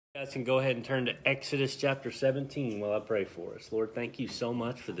Guys can go ahead and turn to Exodus chapter 17 while I pray for us. Lord, thank you so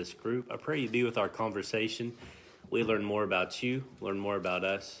much for this group. I pray you be with our conversation. We learn more about you, learn more about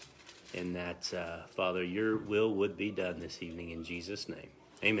us, and that, Father, your will would be done this evening in Jesus' name.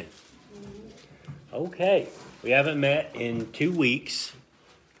 Amen. Okay, we haven't met in 2 weeks,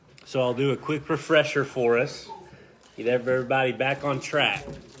 so I'll do a quick refresher for us. Get everybody back on track.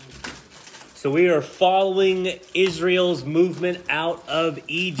 So we are following Israel's movement out of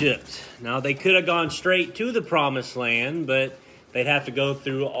Egypt. Now, they could have gone straight to the promised land, but they'd have to go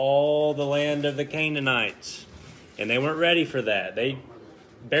through all the land of the Canaanites. And they weren't ready for that. They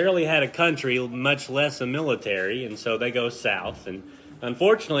barely had a country, much less a military, and so they go south. And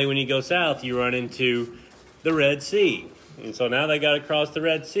unfortunately, when you go south, you run into the Red Sea. And so now they got to cross the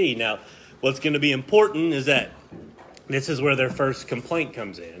Red Sea. Now, what's going to be important is that this is where their first complaint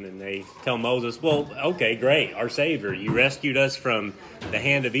comes in, and they tell Moses, well, okay, great, our Savior, you rescued us from the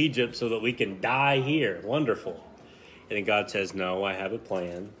hand of Egypt so that we can die here. Wonderful. And then God says, no, I have a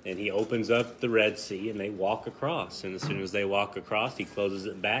plan. And he opens up the Red Sea, and they walk across. And as soon as they walk across, he closes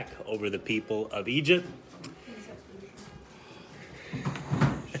it back over the people of Egypt.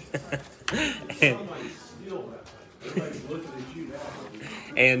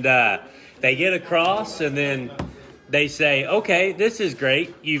 and they get across, and then they say, okay, this is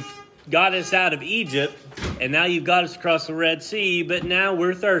great. You've got us out of Egypt, and now you've got us across the Red Sea, but now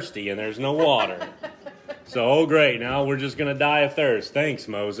we're thirsty, and there's no water. So, oh, great, now we're just going to die of thirst. Thanks,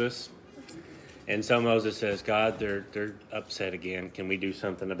 Moses. And so Moses says, God, they're upset again. Can we do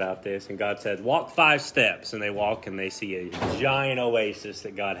something about this? And God said, walk 5 steps. And they walk, and they see a giant oasis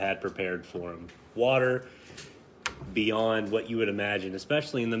that God had prepared for them. Water beyond what you would imagine,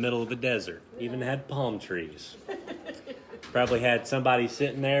 especially in the middle of the desert. Even had palm trees. Probably had somebody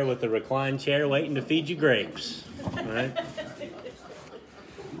sitting there with a reclined chair waiting to feed you grapes. Right?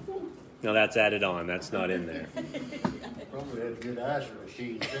 No, that's added on. That's not in there. Probably had a good ice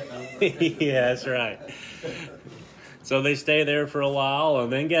machine. Yeah, that's right. So they stay there for a while,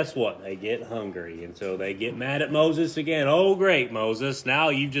 and then guess what? They get hungry, and so they get mad at Moses again. Oh, great, Moses. Now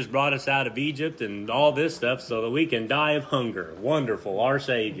you've just brought us out of Egypt and all this stuff so that we can die of hunger. Wonderful, our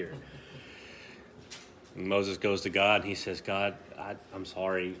Savior. And Moses goes to God, and he says, God, I'm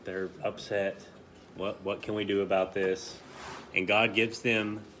sorry. They're upset. What can we do about this? And God gives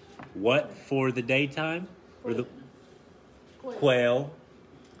them what for the daytime? Or the quail.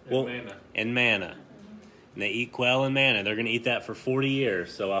 And manna. And they eat quail and manna. They're going to eat that for 40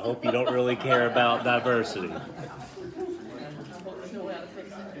 years. So I hope you don't really care about diversity.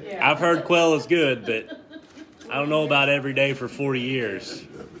 I've heard quail is good, but I don't know about every day for 40 years.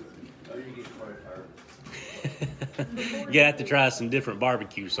 You have to try some different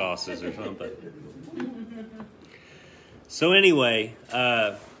barbecue sauces or something. So anyway,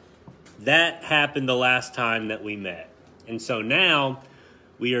 that happened the last time that we met. And so now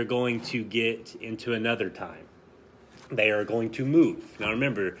we are going to get into another time. They are going to move. Now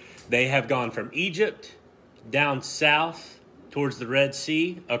remember, they have gone from Egypt down south towards the Red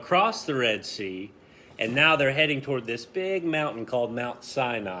Sea, across the Red Sea, and now they're heading toward this big mountain called Mount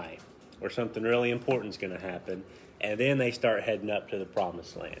Sinai, where something really important is going to happen. And then they start heading up to the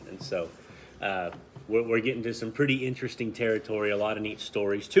Promised Land. And so we're getting to some pretty interesting territory, a lot of neat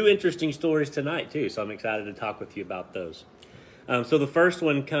stories. 2 interesting stories tonight, too, so I'm excited to talk with you about those. So the first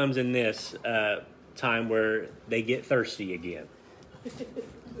one comes in this time where they get thirsty again.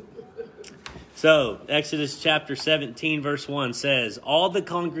 So Exodus chapter 17, verse 1 says, all the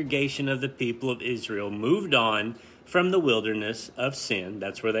congregation of the people of Israel moved on from the wilderness of sin.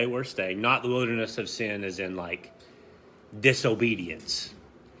 That's where they were staying. Not the wilderness of sin as in like disobedience.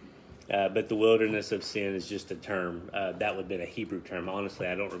 But the wilderness of sin is just a term. That would have been a Hebrew term. Honestly,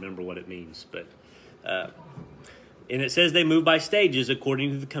 I don't remember what it means. But and it says they moved by stages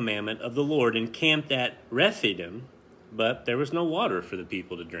according to the commandment of the Lord and camped at Rephidim, but there was no water for the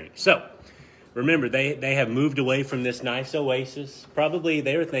people to drink. So remember, they have moved away from this nice oasis. Probably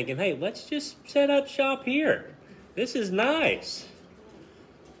they were thinking, hey, let's just set up shop here. This is nice.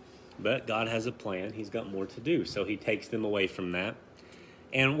 But God has a plan. He's got more to do. So he takes them away from that.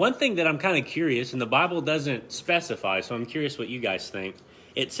 And one thing that I'm kind of curious, and the Bible doesn't specify, so I'm curious what you guys think.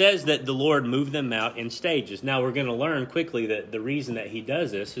 It says that the Lord moved them out in stages. Now, we're going to learn quickly that the reason that he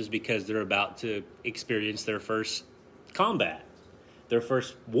does this is because they're about to experience their first combat, their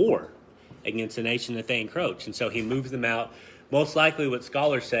first war against a nation that they encroach. And so he moves them out. Most likely what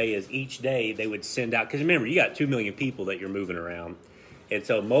scholars say is each day they would send out, because remember, you got 2 million people that you're moving around. And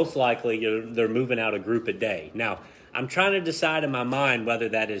so most likely they're moving out a group a day. Now, I'm trying to decide in my mind whether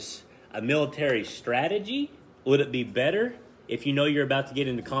that is a military strategy. Would it be better if you know you're about to get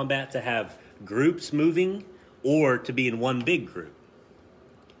into combat, to have groups moving or to be in one big group.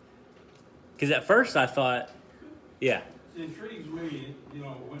 Because at first I thought, yeah. It intrigues me,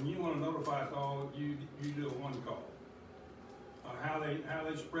 when you want to notify us all, you do a one call. How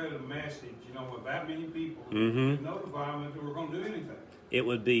they spread a message, with that many people, Mm-hmm. notify them that we're going to do anything. It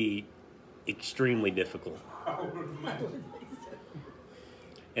would be extremely difficult. I would imagine.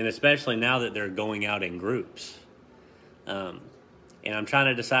 And especially now that they're going out in groups. And I'm trying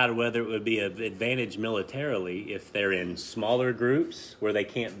to decide whether it would be an advantage militarily if they're in smaller groups where they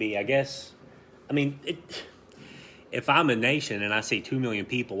can't be, if I'm a nation and I see 2 million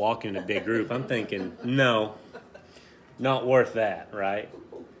people walking in a big group, I'm thinking, no, not worth that, right?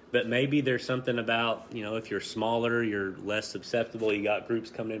 But maybe there's something about, if you're smaller, you're less susceptible, you got groups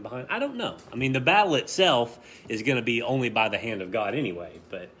coming in behind. I don't know. The battle itself is going to be only by the hand of God anyway.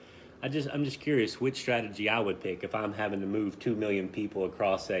 But I'm just curious which strategy I would pick if I'm having to move 2 million people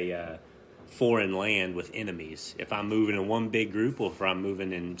across a foreign land with enemies. If I'm moving in one big group or if I'm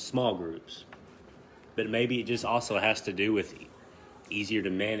moving in small groups. But maybe it just also has to do with easier to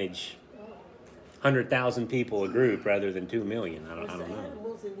manage 100,000 people a group rather than 2 million. I don't know.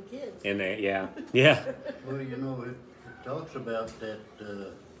 Animals and the kids. And yeah. Well, it talks about that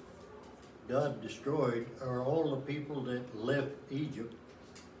God destroyed, or all the people that left Egypt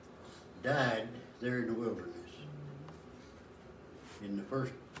died there in the wilderness. In the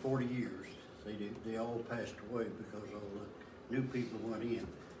first 40 years, they all passed away because all the new people went in.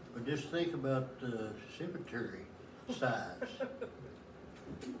 But just think about the cemetery size.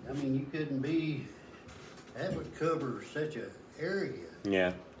 You couldn't that would cover such an area.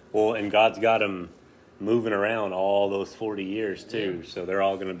 Yeah. Well, and God's got them moving around all those 40 years too, so they're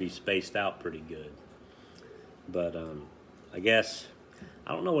all going to be spaced out pretty good. But I guess,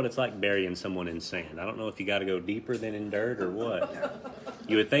 I don't know what it's like burying someone in sand. I don't know if you got to go deeper than in dirt or what.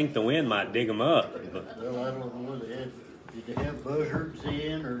 You would think the wind might dig them up. But... Well, I don't know what they had. Did they have buzzards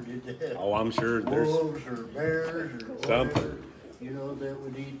in, or did they have I'm sure there's wolves or bears or something, whatever, that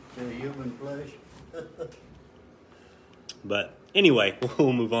would eat human flesh? But anyway,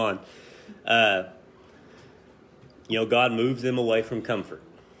 we'll move on. God moves them away from comfort.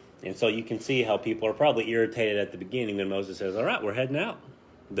 And so you can see how people are probably irritated at the beginning when Moses says, all right, we're heading out.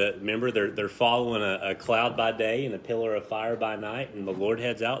 Remember, they're following a cloud by day and a pillar of fire by night, and the Lord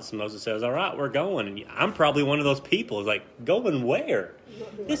heads out. So Moses says, all right, we're going. And I'm probably one of those people who's like, going where?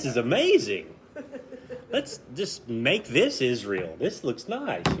 This is amazing. Let's just make this Israel. This looks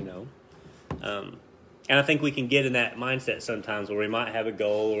nice, And I think we can get in that mindset sometimes where we might have a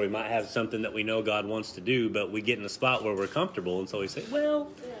goal or we might have something that we know God wants to do, but we get in a spot where we're comfortable. And so we say, well,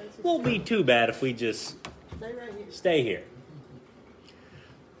 won't be too bad if we just stay here.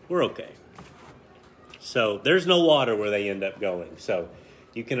 We're okay. So there's no water where they end up going. So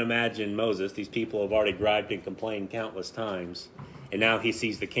you can imagine Moses, these people have already griped and complained countless times. And now he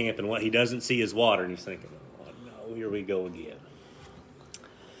sees the camp and what he doesn't see is water. And he's thinking, oh no, here we go again.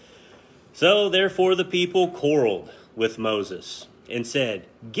 So therefore the people quarreled with Moses and said,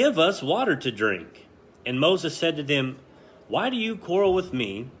 give us water to drink. And Moses said to them, why do you quarrel with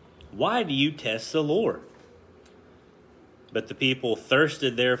me? Why do you test the Lord? But the people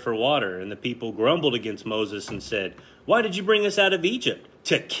thirsted there for water, and the people grumbled against Moses and said, why did you bring us out of Egypt?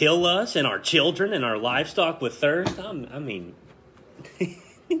 To kill us and our children and our livestock with thirst?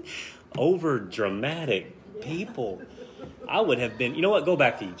 Over dramatic people. I would have been, go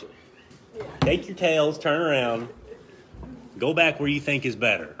back to Egypt. Take your tails, turn around, go back where you think is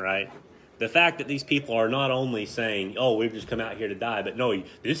better, right? The fact that these people are not only saying, oh, we've just come out here to die, but no,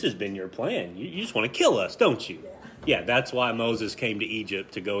 this has been your plan. You just want to kill us, don't you? Yeah, that's why Moses came to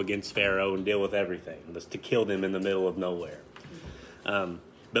Egypt, to go against Pharaoh and deal with everything, was to kill them in the middle of nowhere.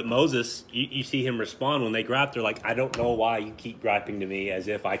 But Moses, you see him respond when they gripe. They're like, I don't know why you keep griping to me as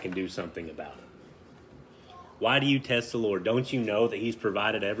if I can do something about it. Why do you test the Lord? Don't you know that he's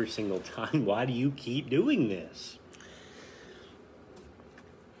provided every single time? Why do you keep doing this?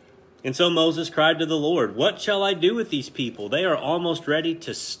 And so Moses cried to the Lord, what shall I do with these people? They are almost ready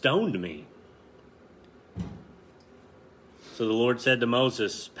to stone me. So the Lord said to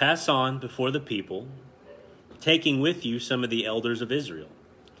Moses, pass on before the people, taking with you some of the elders of Israel,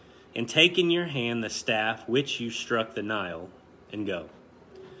 and take in your hand the staff which you struck the Nile, and go.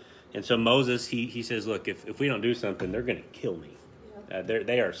 And so Moses, he says, look, if we don't do something, they're going to kill me.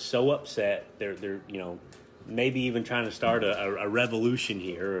 They are so upset. They're maybe even trying to start a revolution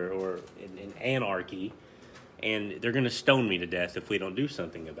here or an anarchy. And they're going to stone me to death if we don't do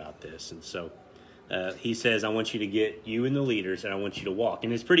something about this. And so he says, I want you to get you and the leaders, and I want you to walk.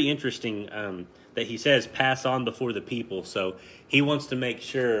 And it's pretty interesting that he says, pass on before the people. So he wants to make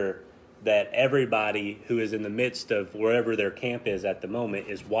sure that everybody who is in the midst of wherever their camp is at the moment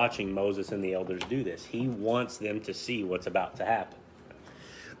is watching Moses and the elders do this. He wants them to see what's about to happen.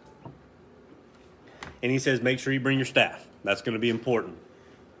 And he says, make sure you bring your staff. That's going to be important.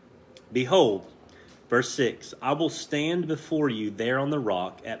 Behold, verse 6, I will stand before you there on the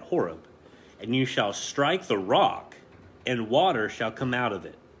rock at Horeb, and you shall strike the rock, and water shall come out of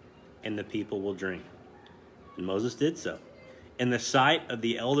it, and the people will drink. And Moses did so, in the sight of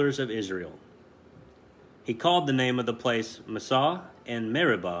the elders of Israel. He called the name of the place Massah and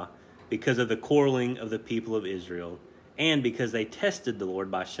Meribah because of the quarreling of the people of Israel, and because they tested the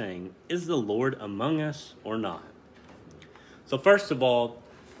Lord by saying, is the Lord among us or not? So first of all,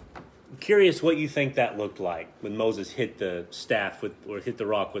 I'm curious what you think that looked like when Moses hit the staff hit the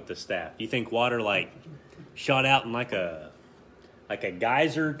rock with the staff. Do you think water like shot out in like a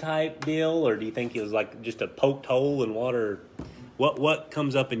geyser type deal, or do you think it was like just a poked hole in water? What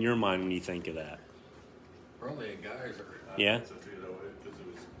comes up in your mind when you think of that? Probably a geyser. Yeah? I think so too, though, because it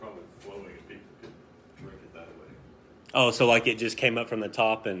was probably flowing and people could drink it that way. Oh, so like it just came up from the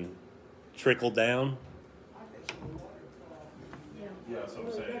top and trickled down? Yeah, that's what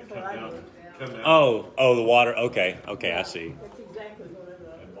I'm saying. It come down. Oh, the water. Okay, I see. That's exactly what it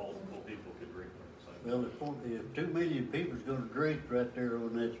was. And multiple people could drink from it. Well, if 2 million people's gonna drink right there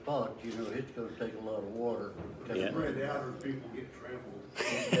on that spot, you know, it's gonna take a lot of water. Yeah. Spread out or people get trampled.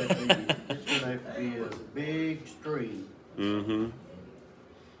 It's gonna have to be a big stream. Mm-hmm.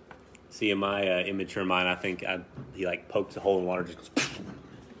 See, in my immature mind, I think he like pokes a hole in water, just goes,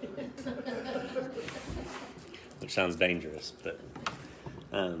 which sounds dangerous, but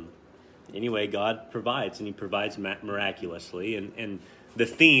anyway, God provides, and he provides miraculously, and the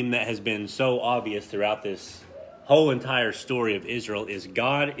theme that has been so obvious throughout this whole entire story of Israel is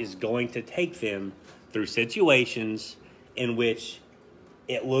God is going to take them through situations in which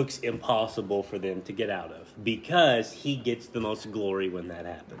it looks impossible for them to get out of, because he gets the most glory when that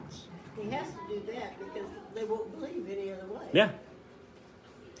happens. He has to do that because they won't believe any other way. Yeah.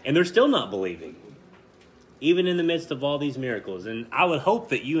 And they're still not believing, even in the midst of all these miracles. And I would hope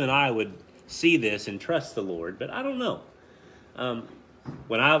that you and I would see this and trust the Lord, but I don't know.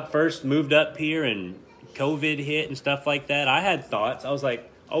 When I first moved up here and COVID hit and stuff like that, I had thoughts. I was like,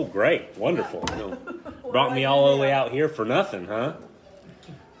 oh, great, wonderful. You know, brought me all the way out here for nothing, huh?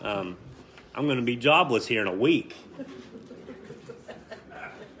 I'm going to be jobless here in a week.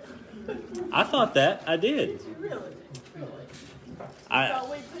 I thought that. I did. Did you really? I Thought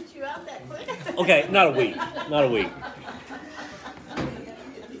we'd put you out that quick? Okay, not a week. Not a week.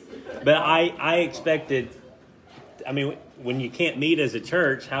 But I expected, I mean, when you can't meet as a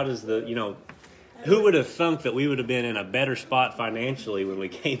church, how does who would have thunk that we would have been in a better spot financially when we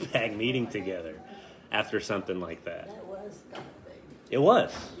came back meeting together after something like that? That was God's thing. It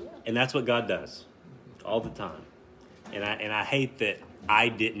was. And that's what God does all the time. And I hate that I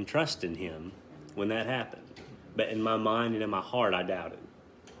didn't trust in him when that happened. But in my mind and in my heart, I doubted.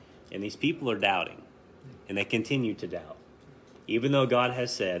 And these people are doubting. And they continue to doubt. Even though God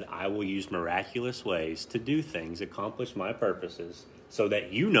has said, I will use miraculous ways to do things, accomplish my purposes, so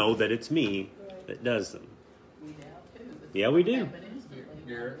that you know that it's me that does them. We doubt too. Yeah, we do.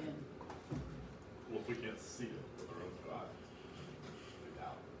 Garrett? Well, if we can't see it with our own eyes,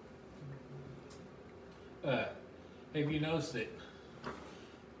 we doubt. Have you noticed that,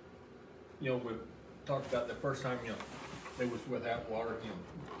 we talked about the first time, they was without water,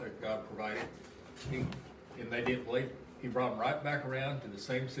 that God provided, and they didn't believe. He brought them right back around to the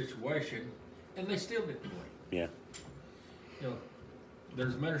same situation, and they still didn't believe. Yeah.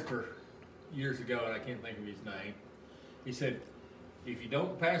 There's a minister years ago, and I can't think of his name. He said, if you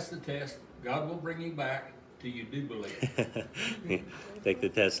don't pass the test, God will bring you back till you do believe. Take the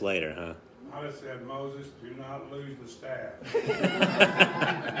test later, huh? I just said, Moses, do not lose the staff.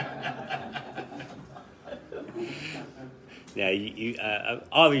 Yeah, you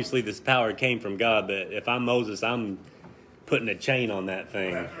obviously this power came from God, but if I'm Moses, I'm putting a chain on that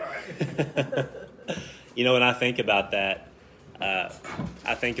thing. That's right. When I think about that,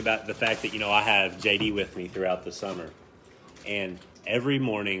 I think about the fact that, I have JD with me throughout the summer. And every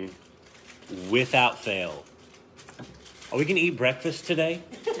morning, without fail, are we going to eat breakfast today?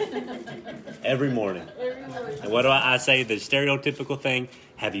 Every morning. And what do I say? The stereotypical thing,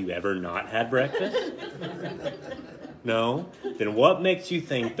 have you ever not had breakfast? No? Then what makes you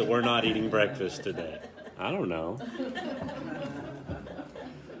think that we're not eating breakfast today? I don't know.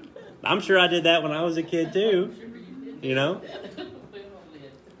 I'm sure I did that when I was a kid too. It's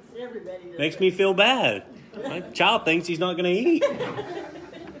never everybody does Makes that. me feel bad. My child thinks he's not going to eat.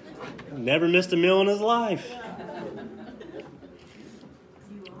 Never missed a meal in his life.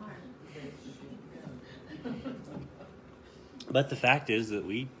 But the fact is that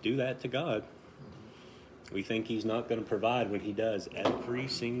we do that to God. We think he's not going to provide when he does every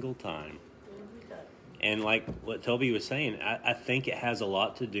single time. And like what Toby was saying, I think it has a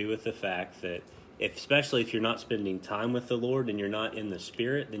lot to do with the fact that especially if you're not spending time with the Lord and you're not in the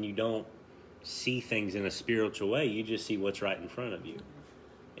Spirit, then you don't see things in a spiritual way. You just see what's right in front of you.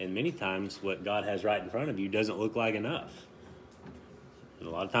 And many times what God has right in front of you doesn't look like enough. And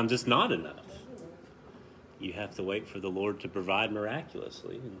a lot of times it's not enough. You have to wait for the Lord to provide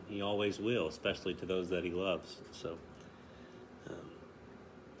miraculously, and he always will, especially to those that he loves. So,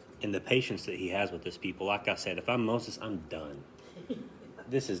 and the patience that he has with his people, like I said, if I'm Moses, I'm done.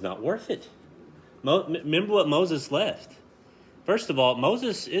 This is not worth it. Remember what Moses left. First of all,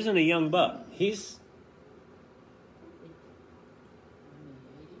 Moses isn't a young buck. He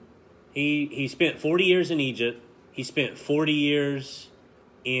spent 40 years in Egypt. He spent 40 years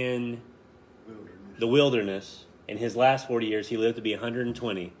in the wilderness. In his last 40 years, he lived to be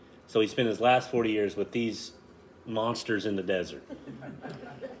 120. So he spent his last 40 years with these monsters in the desert.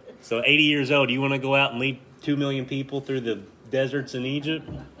 So 80 years old, you want to go out and lead 2 million people through the deserts in Egypt?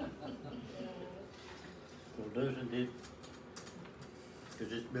 Well, doesn't it,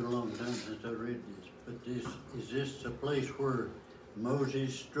 because it's been a long time since I read this, but is this a place where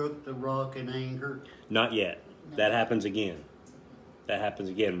Moses struck the rock in anger? Not yet. That happens again. That happens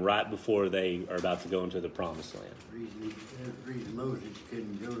again right before they are about to go into the promised land. The reason Moses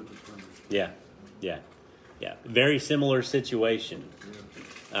couldn't go to the promised land. Yeah. Very similar situation.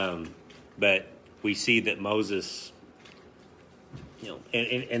 But we see that Moses,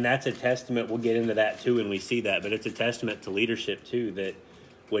 and that's a testament. We'll get into that too, and we see that. But it's a testament to leadership too, that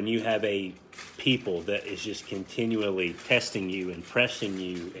when you have a people that is just continually testing you and pressing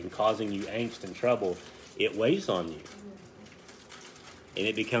you and causing you angst and trouble, it weighs on you. And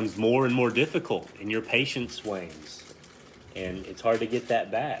it becomes more and more difficult, and your patience wanes. And it's hard to get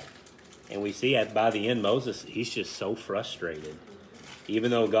that back. And we see by the end, Moses, he's just so frustrated. Even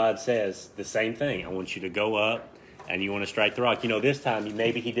though God says the same thing. I want you to go up, and you want to strike the rock. This time,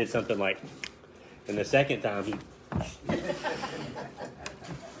 maybe he did something like, and the second time, he...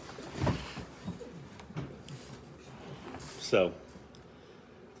 So,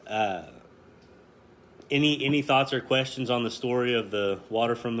 any thoughts or questions on the story of the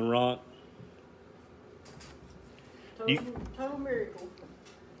water from the rock? Total miracle.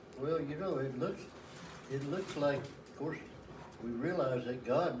 Well, it looks like, of course, we realize that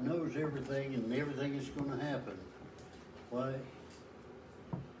God knows everything and everything is going to happen. Why?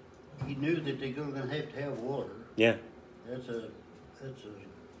 He knew that they're going to have water. Yeah. That's a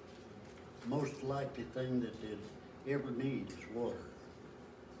most likely thing that they'd ever need is water.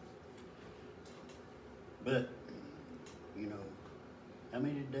 But, how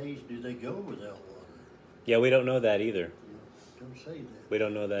many days do they go without water? Yeah, we don't know that either. Don't say that. We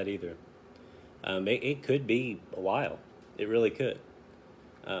don't know that either. It could be a while. It really could.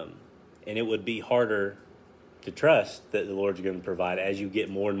 And it would be harder to trust that the Lord's going to provide as you get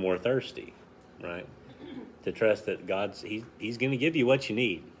more and more thirsty, right? To trust that He's going to give you what you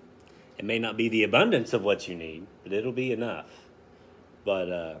need. It may not be the abundance of what you need, but it'll be enough.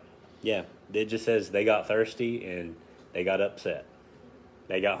 But, it just says they got thirsty and they got upset.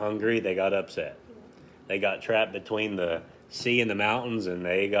 They got hungry, they got upset. They got trapped between the sea and the mountains and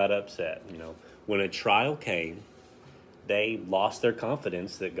they got upset. When a trial came, they lost their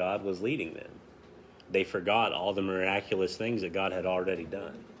confidence that God was leading them. They forgot all the miraculous things that God had already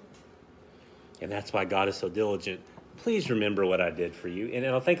done. And that's why God is so diligent. Please remember what I did for you. And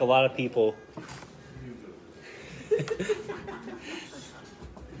I think a lot of people...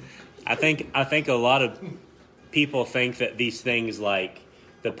 I think a lot of people think that these things like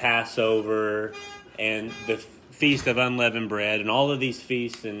the Passover and the Feast of Unleavened Bread and all of these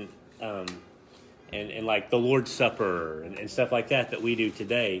feasts and like the Lord's Supper and stuff like that we do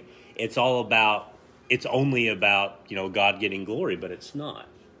today, it's only about God getting glory, but it's not.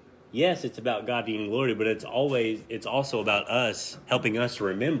 Yes, it's about God getting glory, but it's also about us helping us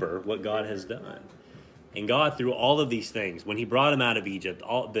remember what God has done. And God, through all of these things, when he brought him out of Egypt,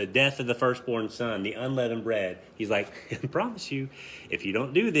 the death of the firstborn son, the unleavened bread, he's like, I promise you, if you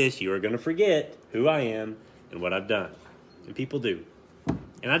don't do this, you are going to forget who I am and what I've done. And people do.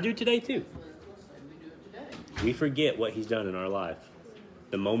 And I do today too. We forget what he's done in our life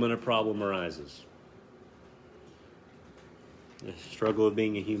the moment a problem arises. The struggle of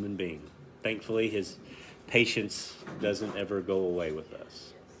being a human being. Thankfully, his patience doesn't ever go away with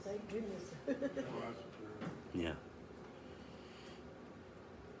us. goodness. Oh, that's true. Yeah.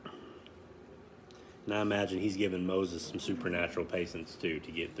 And I imagine he's given Moses some supernatural patience too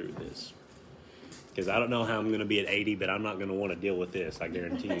to get through this. Because I don't know how I'm going to be at 80, but I'm not going to want to deal with this. I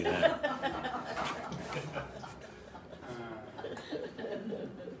guarantee you that.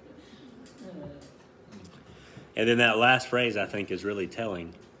 And then that last phrase I think is really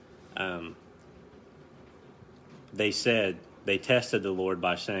telling. They said, they tested the Lord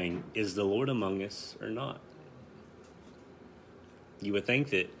by saying, is the Lord among us or not? You would think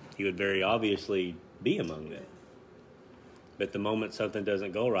that he would very obviously be among them. But the moment something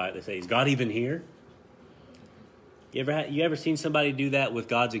doesn't go right, they say, is God even here? You ever seen somebody do that with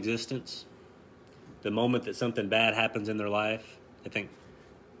God's existence? The moment that something bad happens in their life, they think,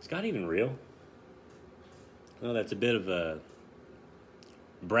 is God even real? Well, that's a bit of a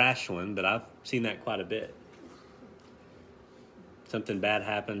brash one, but I've seen that quite a bit. Something bad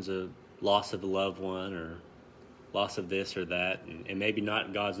happens, a loss of a loved one or loss of this or that, and maybe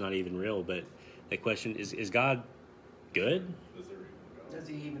God's not even real, but the question is God good? Does there even go? Does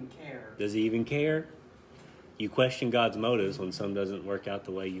he even care? Does he even care? You question God's motives when something doesn't work out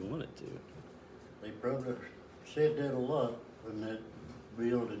the way you want it to. They probably said that a lot when that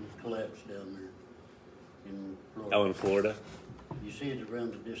building collapsed down there in Florida. Oh, in Florida? You see it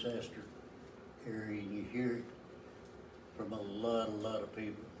around the disaster area, and you hear it from a lot of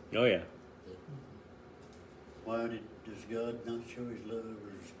people. Oh, yeah. Why does God not show his love?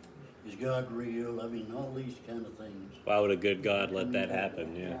 Or is God real? I mean, all these kind of things. Why would a good God let that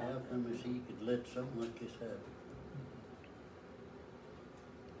happen? Yeah. How come is he could let something like this happen?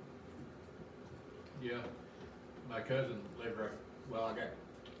 Yeah, my cousin lived right, well, I got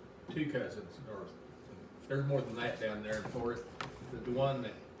two cousins, or there's more than that down there in Florida. The one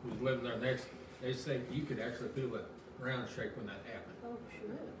that was living there next, they said you could actually feel the ground shake when that happened. Oh,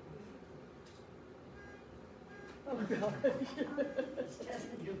 sure. Oh, God. It's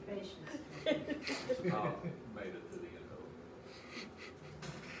testing your patience. Made it to the end of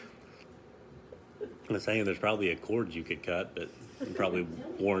it. I'm saying there's probably a cord you could cut, but it probably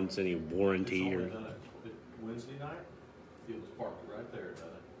warrants any warranty It's or. only done it Wednesday night, it was parked right there, done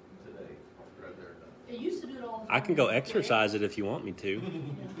it today, parked right there, done It used to do it all the I time. can go exercise it if you want me to.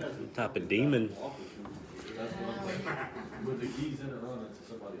 What type of demon? That's what with the keys in it running, so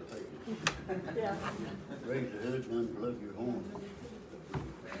somebody will take it. Yeah. Raise the hood and unplug your horn.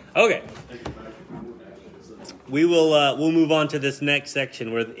 Okay. Take it back and forth, actually, so- We'll move on to this next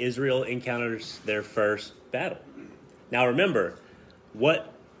section where Israel encounters their first battle. Now remember,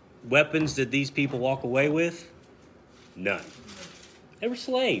 what weapons did these people walk away with? None. They were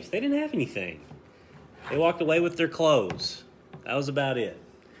slaves. They didn't have anything. They walked away with their clothes. That was about it.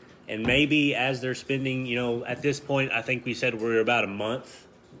 And maybe as they're spending, at this point, I think we said we're about a month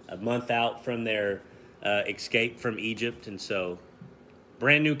out from their escape from Egypt. And so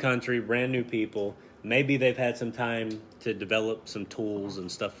brand new country, brand new people. Maybe they've had some time to develop some tools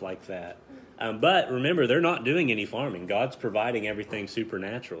and stuff like that. But remember, they're not doing any farming. God's providing everything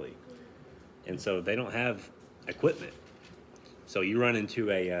supernaturally. And so they don't have equipment. So you run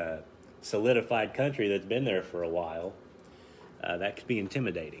into a solidified country that's been there for a while. That could be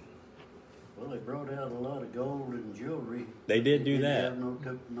intimidating. Well, they brought out a lot of gold and jewelry. They did do Didn't that.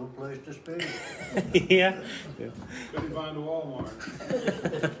 have no place to spend it. Yeah. Couldn't find a Walmart.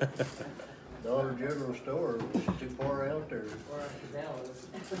 Dollar General store was too far out there. Or after Dallas.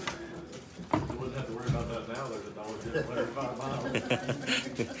 You wouldn't have to worry about that now, there's a Dollar General every 5 miles.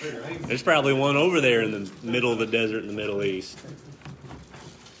 Figure, ain't- There's probably one over there in the middle of the desert in the Middle East.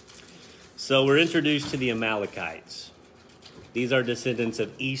 So we're introduced to the Amalekites. These are descendants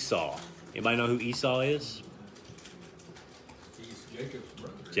of Esau. Anybody know who Esau is? He's Jacob's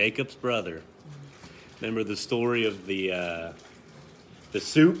brother. Jacob's brother. Remember the story of the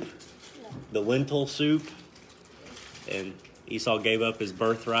soup, the lentil soup, and Esau gave up his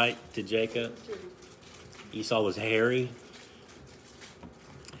birthright to Jacob. Esau was hairy.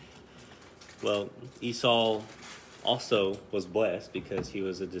 Well, Esau also was blessed because he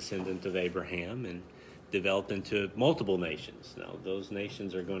was a descendant of Abraham and developed into multiple nations. Now, those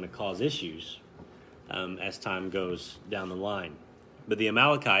nations are going to cause issues as time goes down the line. But the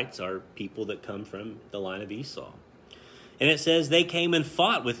Amalekites are people that come from the line of Esau. And it says they came and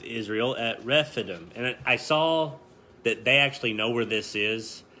fought with Israel at Rephidim. And I saw that they actually know where this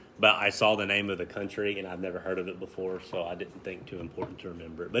is, but I saw the name of the country, and I've never heard of it before, so I didn't think too important to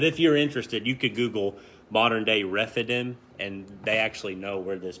remember it. But if you're interested, you could Google modern-day Rephidim, and they actually know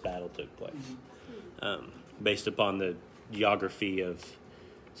where this battle took place, based upon the geography of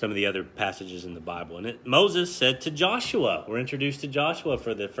some of the other passages in the Bible. And Moses said to Joshua, we're introduced to Joshua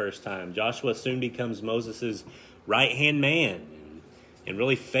for the first time. Joshua soon becomes Moses' right-hand man and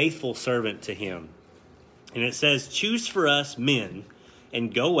really faithful servant to him. And it says, choose for us men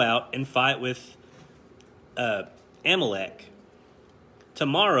and go out and fight with Amalek.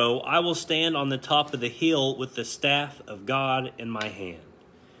 Tomorrow I will stand on the top of the hill with the staff of God in my hand.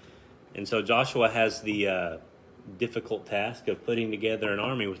 And so Joshua has the difficult task of putting together an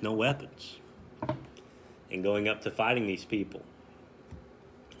army with no weapons and going up to fighting these people.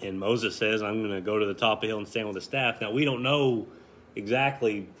 And Moses says, I'm going to go to the top of the hill and stand with the staff. Now, we don't know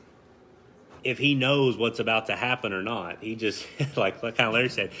exactly if he knows what's about to happen or not. He just, like kind of Larry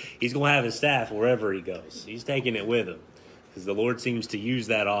said, he's going to have his staff wherever he goes. He's taking it with him because the Lord seems to use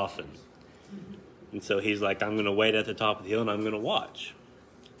that often. And so he's like, I'm going to wait at the top of the hill and I'm going to watch.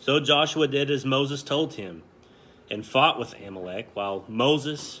 So Joshua did as Moses told him and fought with Amalek, while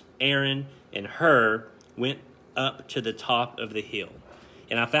Moses, Aaron, and Hur went up to the top of the hill.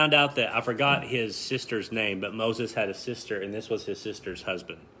 And I found out that I forgot his sister's name, but Moses had a sister, and this was his sister's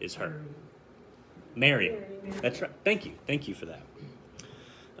husband, is Hur. Miriam. That's right. Thank you for that.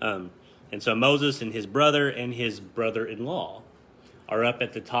 And so Moses and his brother-in-law are up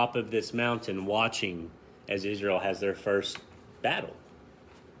at the top of this mountain watching as Israel has their first battle.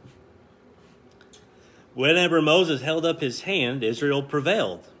 Whenever Moses held up his hand, Israel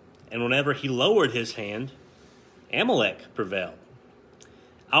prevailed. And whenever he lowered his hand, Amalek prevailed.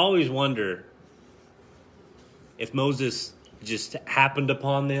 I always wonder if Moses just happened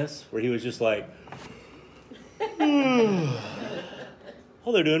upon this, where he was just like, oh,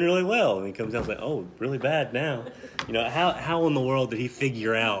 they're doing really well. And he comes down and is like, oh, really bad now. You know, how in the world did he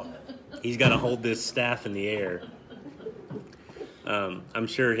figure out he's got to hold this staff in the air? I'm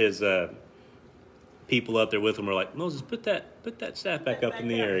sure his people up there with him were like, Moses, put that staff back up in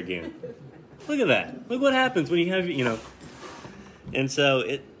the air again. Look at that. Look what happens when you have, you know. And so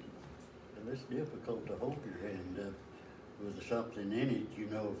And it's difficult to hold your hand up with something in it, you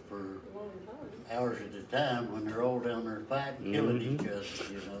know, for hours at a time when they're all down there fighting, killing each other,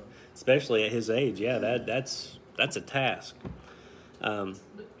 you know. Especially at his age, yeah, that's a task. Let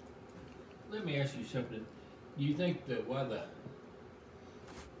me ask you something. Do you think that why the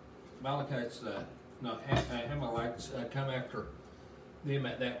Amalekites, Amalekites come after them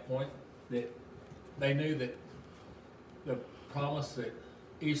at that point, that they knew that the promise that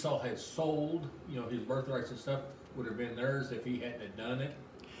Esau had sold, you know, his birthrights and stuff, would have been theirs if he hadn't have done it?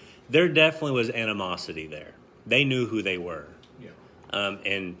 There definitely was animosity there. They knew who they were. Yeah.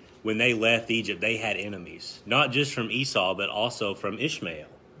 And when they left Egypt, they had enemies, not just from Esau, but also from Ishmael,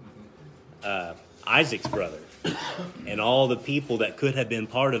 Isaac's brother, and all the people that could have been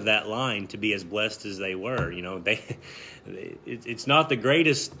part of that line to be as blessed as they were. You know, it's not the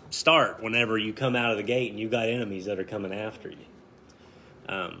greatest start whenever you come out of the gate and you've got enemies that are coming after you.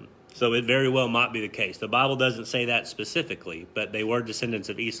 So it very well might be the case. The Bible doesn't say that specifically, but they were descendants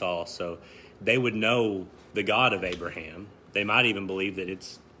of Esau, so they would know the God of Abraham. They might even believe that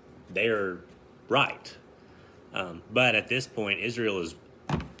it's their right. But at this point, Israel is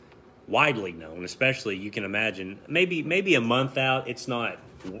widely known, especially you can imagine maybe a month out. It's not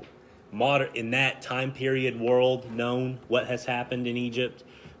modern in that time period world known what has happened in Egypt,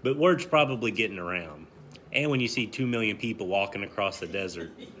 but word's probably getting around. And when you see 2 million people walking across the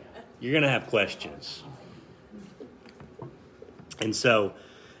desert, you're going to have questions. And so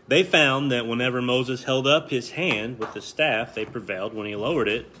they found that whenever Moses held up his hand with the staff, they prevailed. When he lowered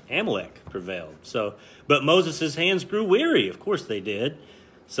it, Amalek prevailed. But Moses' hands grew weary. Of course they did.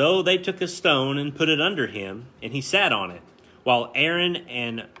 So they took a stone and put it under him, and he sat on it, while Aaron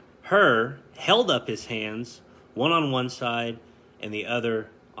and Hur held up his hands, one on one side and the other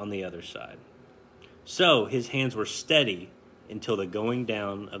on the other side. So his hands were steady until the going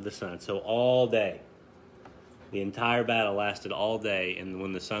down of the sun. So all day. The entire battle lasted all day, and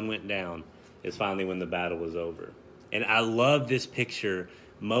when the sun went down is finally when the battle was over. And I love this picture.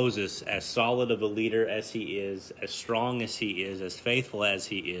 Moses, as solid of a leader as he is, as strong as he is, as faithful as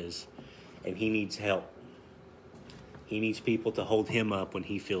he is, and he needs help. He needs people to hold him up when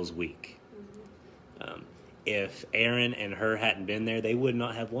he feels weak. If Aaron and Hur hadn't been there, they would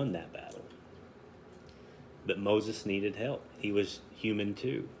not have won that battle. But Moses needed help. He was human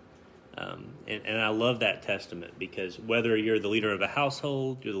too. And I love that testament, because whether you're the leader of a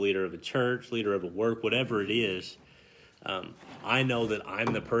household, you're the leader of a church, leader of a work, whatever it is, I know that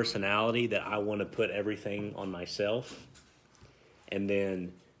I'm the personality that I want to put everything on myself. And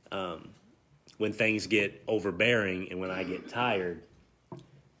then when things get overbearing and when I get tired,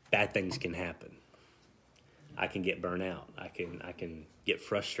 bad things can happen. I can get burnt out. I can get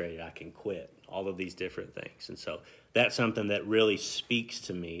frustrated. I can quit. All of these different things. And so that's something that really speaks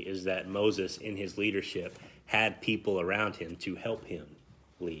to me, is that Moses, in his leadership, had people around him to help him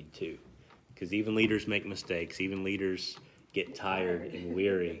lead too. Because even leaders make mistakes. Even leaders get tired and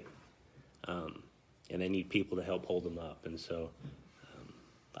weary. And they need people to help hold them up. And so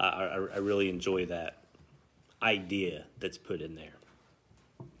I really enjoy that idea that's put in there.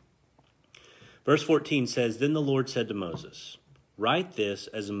 Verse 14 says, Then the Lord said to Moses, Write this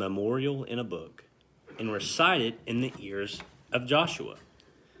as a memorial in a book, and recite it in the ears of Joshua,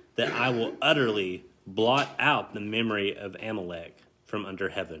 that I will utterly blot out the memory of Amalek from under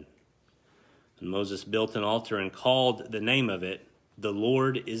heaven. And Moses built an altar and called the name of it, The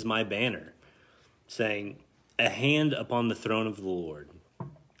Lord is my banner, saying, A hand upon the throne of the Lord.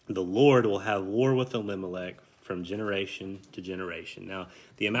 The Lord will have war with Elimelech from generation to generation. Now,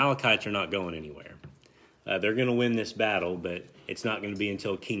 the Amalekites are not going anywhere. They're going to win this battle, but it's not going to be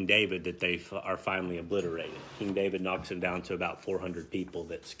until King David that they are finally obliterated. King David knocks them down to about 400 people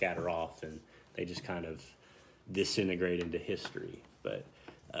that scatter off, and they just kind of disintegrate into history. But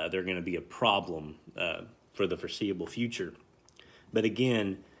they're going to be a problem for the foreseeable future. But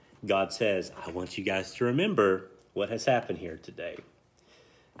again, God says, I want you guys to remember what has happened here today.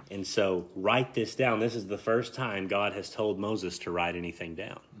 And so write this down. This is the first time God has told Moses to write anything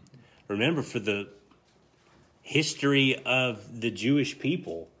down. Remember, for the history of the Jewish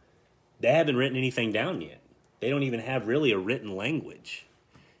people, they haven't written anything down yet. They don't even have really a written language.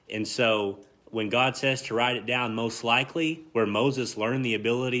 And so when God says to write it down, most likely where Moses learned the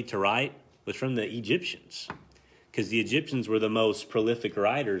ability to write was from the Egyptians, because the Egyptians were the most prolific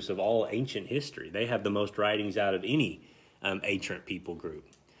writers of all ancient history. They have the most writings out of any ancient people group.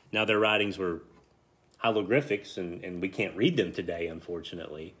 Now, their writings were hieroglyphics, and we can't read them today,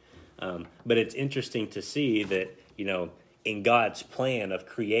 unfortunately. But it's interesting to see that, in God's plan of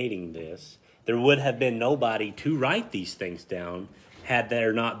creating this, there would have been nobody to write these things down had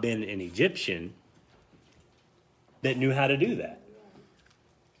there not been an Egyptian that knew how to do that.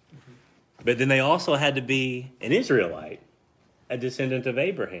 But then they also had to be an Israelite, a descendant of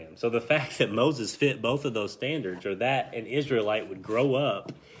Abraham. So the fact that Moses fit both of those standards, or that an Israelite would grow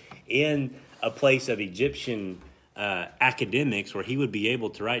up in a place of Egyptian academics where he would be able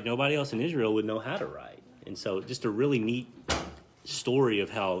to write, nobody else in Israel would know how to write. And so just a really neat story of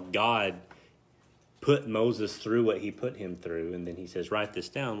how God put Moses through what he put him through. And then he says, write this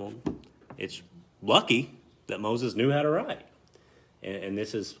down. Well, it's lucky that Moses knew how to write. And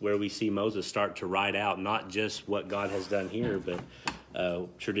this is where we see Moses start to write out not just what God has done here, but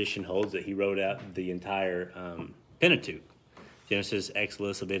tradition holds that he wrote out the entire Pentateuch. Genesis,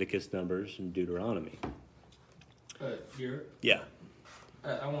 Exodus, Leviticus, Numbers, and Deuteronomy. Garrett? Yeah.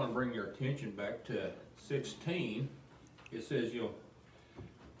 I want to bring your attention back to 16. It says,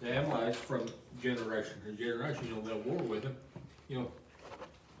 the Amalekites from generation to generation, they'll war with them.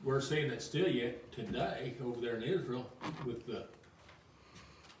 We're seeing it still yet today over there in Israel with the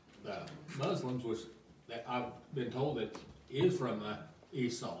Muslims, which I've been told that is from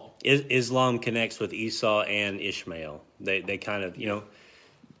Esau. Islam connects with Esau and Ishmael. They kind of,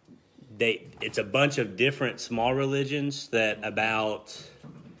 it's a bunch of different small religions that about,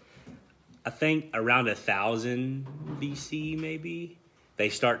 I think around 1000 BC maybe, they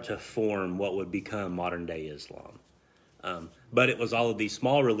start to form what would become modern day Islam. But it was all of these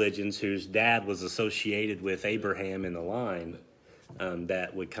small religions whose dad was associated with Abraham in the line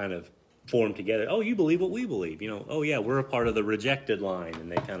that would kind of form together. Oh, you believe what we believe. Oh yeah, we're a part of the rejected line,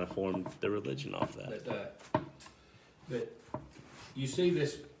 and they kind of formed the religion off that. But you see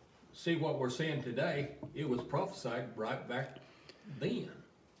what we're seeing today, it was prophesied right back then.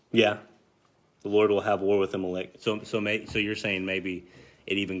 Yeah. The Lord will have war with Amalek. So you're saying maybe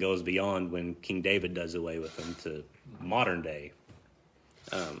it even goes beyond when King David does away with them to modern day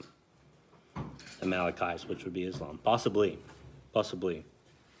Amalekites, which would be Islam. Possibly.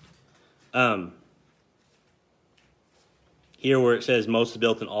 Here where it says Moses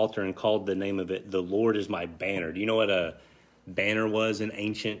built an altar and called the name of it, The Lord is my banner. Do you know what a banner was in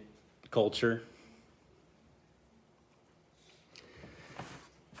ancient culture?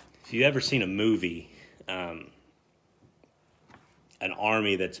 If you've ever seen a movie, an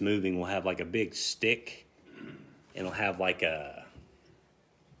army that's moving will have like a big stick, and it'll have like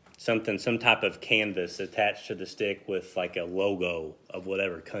some type of canvas attached to the stick with like a logo of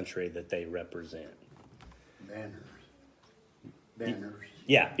whatever country that they represent. Banners.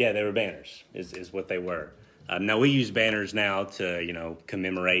 Yeah, they were banners, is what they were. Now we use banners now to,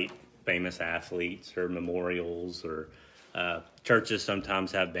 commemorate famous athletes or memorials or Churches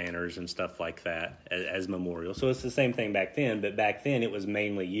sometimes have banners and stuff like that as memorials. So it's the same thing back then, but back then it was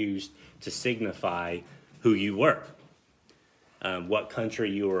mainly used to signify who you were, what country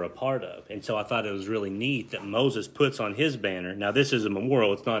you were a part of. And so I thought it was really neat that Moses puts on his banner. Now, this is a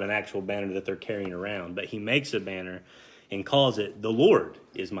memorial. It's not an actual banner that they're carrying around, but he makes a banner and calls it, "The Lord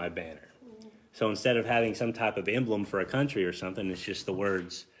is my banner." So instead of having some type of emblem for a country or something, it's just the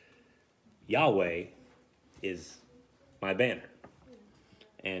words, "Yahweh is my banner."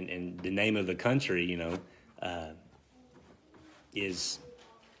 And the name of the country, is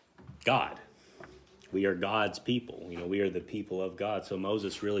God. We are God's people. We are the people of God. So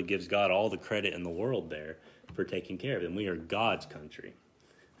Moses really gives God all the credit in the world there for taking care of them. We are God's country.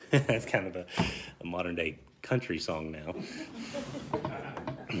 That's kind of a modern day country song now. By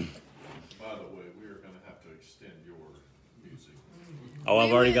the way, we are going to have to extend your music. Oh,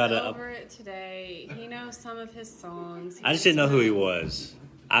 I've already got over it today. He knows some of his songs. I just didn't know who he was.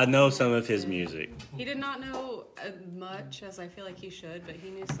 I know some of his music. He did not know as much as I feel like he should, but he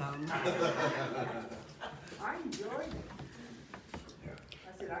knew some. I enjoyed it.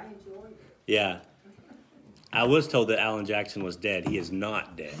 I said, I enjoyed it. Yeah. I was told that Alan Jackson was dead. He is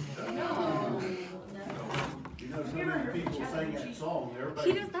not dead. You know, so many people sing that song.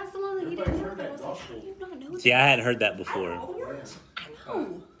 He does. That's the one that he everybody's didn't heard know. I that was like, gospel. how do you not know that? See, I hadn't heard that before. I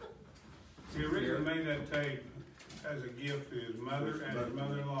know. He originally made that tape as a gift to his mother and his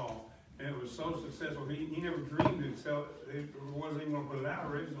mother-in-law, and it was so successful, he never dreamed it, so it wasn't even gonna put it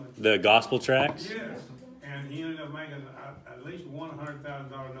out originally. The gospel tracks? Yes, and he ended up making at least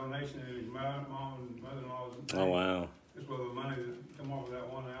 $100,000 donation to his mom and mother-in-law's. Oh, wow. Just for the money that come off of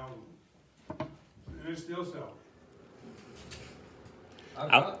that one album. And it's still selling.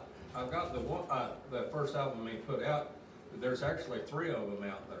 I've got the one, the first album he put out. There's actually 3 of them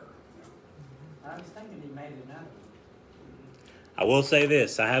out there. I was thinking he made another one. I will say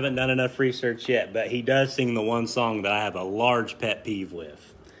this. I haven't done enough research yet, but he does sing the one song that I have a large pet peeve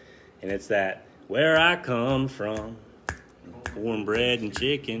with. And it's that, "Where I come from, cornbread and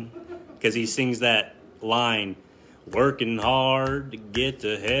chicken." Because he sings that line, "Working hard to get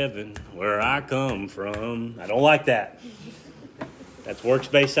to heaven, where I come from." I don't like that. That's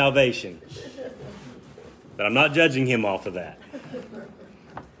works-based salvation. But I'm not judging him off of that.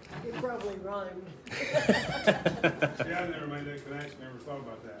 It probably rhymed. See, I never made that connection, never thought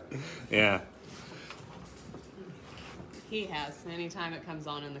about that. Yeah. He has. Anytime it comes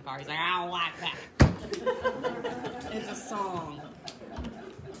on in the car, he's like, I don't like that. It's a song.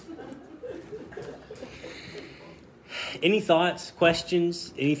 Any thoughts,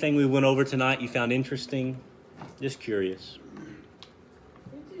 questions, anything we went over tonight you found interesting? Just curious.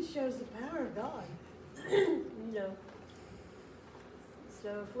 It just shows the power of God. You know.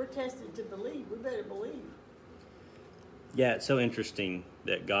 So if we're tested to believe, we better believe. Yeah, it's so interesting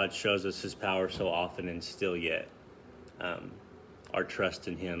that God shows us his power so often and still yet our trust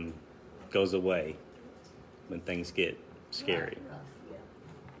in him goes away when things get scary. Rough, yeah.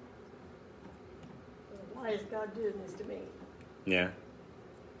 Why is God doing this to me? Yeah.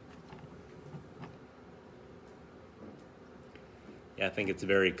 Yeah, I think it's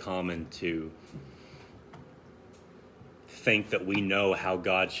very common to think that we know how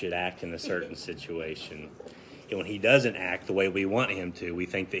God should act in a certain situation. And when he doesn't act the way we want him to, we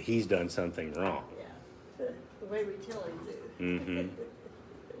think that he's done something wrong. Yeah. The way we tell him to. Mm-hmm.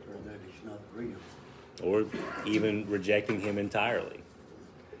 Or that it's not real. Or even rejecting him entirely.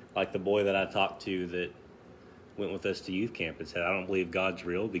 Like the boy that I talked to that went with us to youth camp and said, I don't believe God's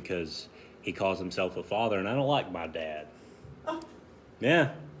real because he calls himself a father and I don't like my dad. Oh.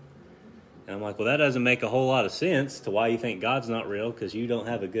 Yeah. And I'm like, well, that doesn't make a whole lot of sense to why you think God's not real because you don't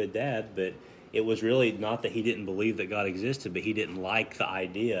have a good dad. But it was really not that he didn't believe that God existed, but he didn't like the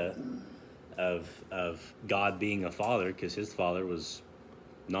idea of God being a father because his father was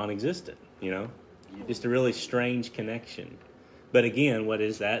non-existent, you know? Just a really strange connection. But again, what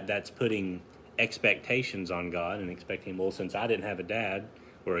is that? That's putting expectations on God and expecting, well, since I didn't have a dad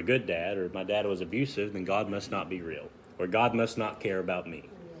or a good dad or my dad was abusive, then God must not be real or God must not care about me.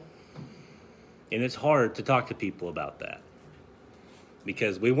 And it's hard to talk to people about that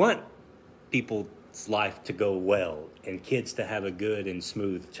because we want people's life to go well and kids to have a good and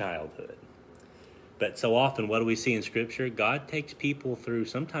smooth childhood. But so often, what do we see in Scripture? God takes people through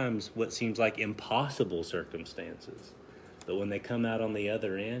sometimes what seems like impossible circumstances. But when they come out on the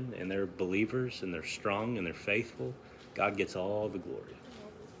other end and they're believers and they're strong and they're faithful, God gets all the glory.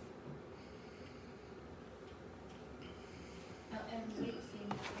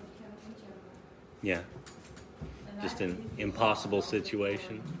 Yeah. Just an impossible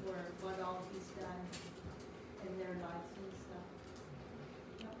situation. Where what all he's done in their lives and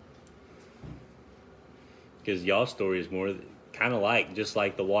Because y'all's story is more kind of like, just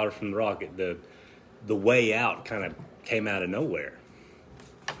like the water from the rock, the way out kind of came out of nowhere.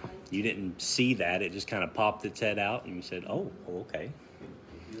 You didn't see that. It just kind of popped its head out, and you said, oh, okay.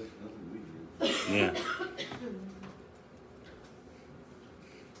 Yeah.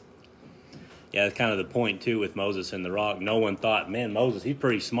 Yeah, that's kind of the point, too, with Moses and the rock. No one thought, man, Moses, he's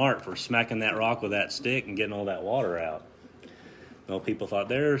pretty smart for smacking that rock with that stick and getting all that water out. No, people thought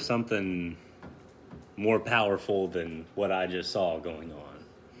there's something more powerful than what I just saw going on.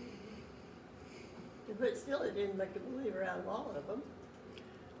 But still, it didn't make a believer out of all of them.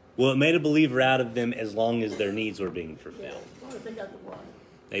 Well, it made a believer out of them as long as their needs were being fulfilled. Yeah, as long as they got the water.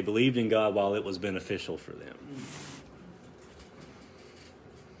 They believed in God while it was beneficial for them.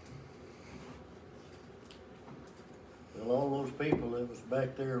 Well, all those people that was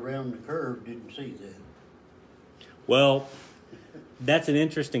back there around the curve didn't see that. Well, that's an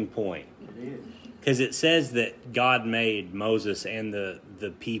interesting point. It is. Because it says that God made Moses and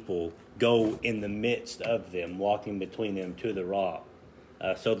the people go in the midst of them, walking between them to the rock,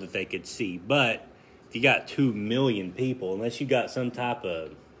 so that they could see. But if you got 2 million people, unless you got some type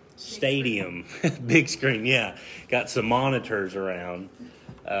of stadium, big screen, yeah, got some monitors around,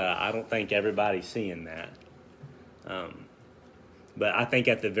 I don't think everybody's seeing that. But I think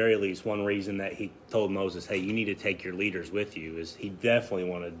at the very least, one reason that he told Moses, hey, you need to take your leaders with you, is he definitely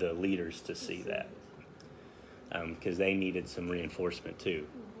wanted the leaders to see that. Because they needed some reinforcement too.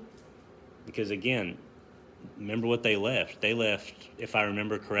 Because again, remember what they left. They left, if I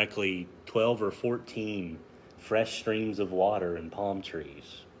remember correctly, 12 or 14 fresh streams of water and palm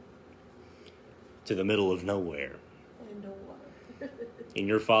trees to the middle of nowhere. And no water. And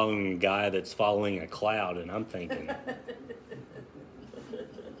you're following a guy that's following a cloud, and I'm thinking,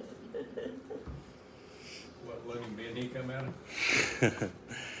 What, let him be and he come out?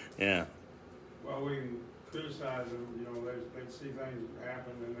 yeah. Well, we can criticize them, you know, they'd see things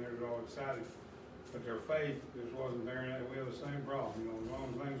happen and they're all excited. But their faith just wasn't there, and we have the same problem, you know, as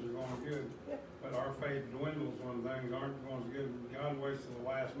long as things are going good. But our faith dwindles when things aren't going as good. God waits till the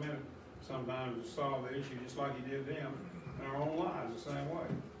last minute sometimes to solve the issue, just like he did them in our own lives the same way.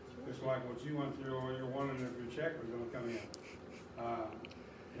 Just like what you went through, or you're wondering if your check was going to come in.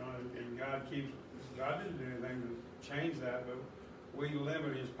 You know, and God didn't do anything to change that, but we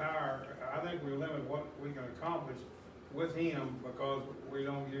limit his power. I think we limit what we can accomplish with him because we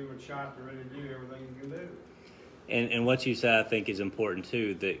don't give him a shot to really do everything he can do. And what you said, I think, is important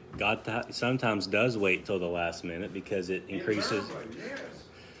too. That God sometimes does wait till the last minute because it increases. Yes.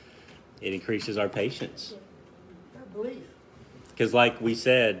 It increases our patience. Our belief. Because, like we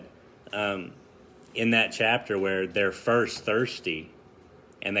said, in that chapter where they're first thirsty,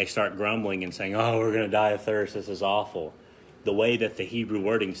 and they start grumbling and saying, "Oh, we're going to die of thirst. This is awful." The way that the Hebrew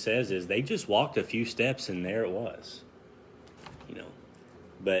wording says is they just walked a few steps and there it was. You know,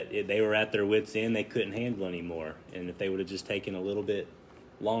 but they were at their wits' end. They couldn't handle anymore. And if they would have just taken a little bit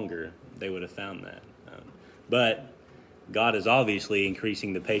longer, they would have found that. But God is obviously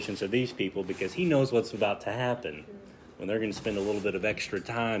increasing the patience of these people because he knows what's about to happen when they're going to spend a little bit of extra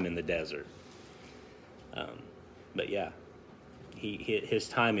time in the desert. But yeah, his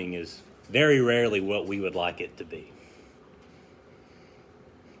timing is very rarely what we would like it to be.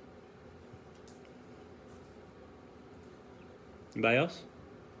 Anybody else?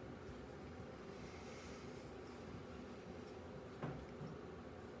 I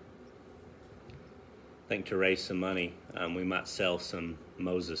think to raise some money, we might sell some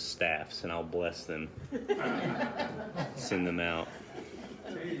Moses staffs, and I'll bless them. Send them out.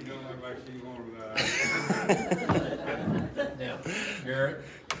 Hey, you don't look like you wanted that. Now, Garrett,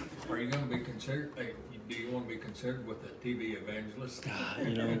 are you going to be considered? Do you want to be considered with a TV evangelist?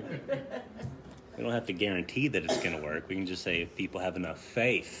 You know, we don't have to guarantee that it's going to work. We can just say if people have enough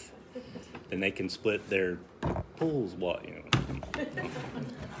faith, then they can split their pools. What you know.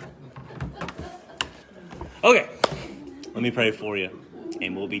 Okay, let me pray for you,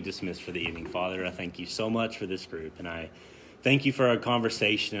 and we'll be dismissed for the evening. Father, I thank you so much for this group, and I thank you for our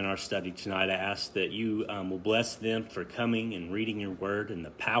conversation and our study tonight. I ask that you will bless them for coming and reading your word and the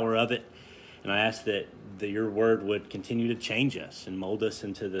power of it, and I ask that your word would continue to change us and mold us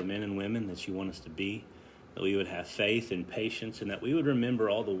into the men and women that you want us to be, that we would have faith and patience, and that we would remember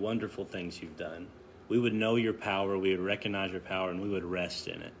all the wonderful things you've done. We would know your power, we would recognize your power, and we would rest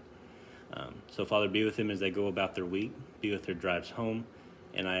in it. So, Father, be with them as they go about their week, be with their drives home,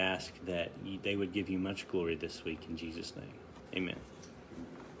 and I ask that they would give you much glory this week in Jesus' name. Amen.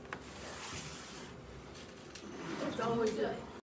 It's always a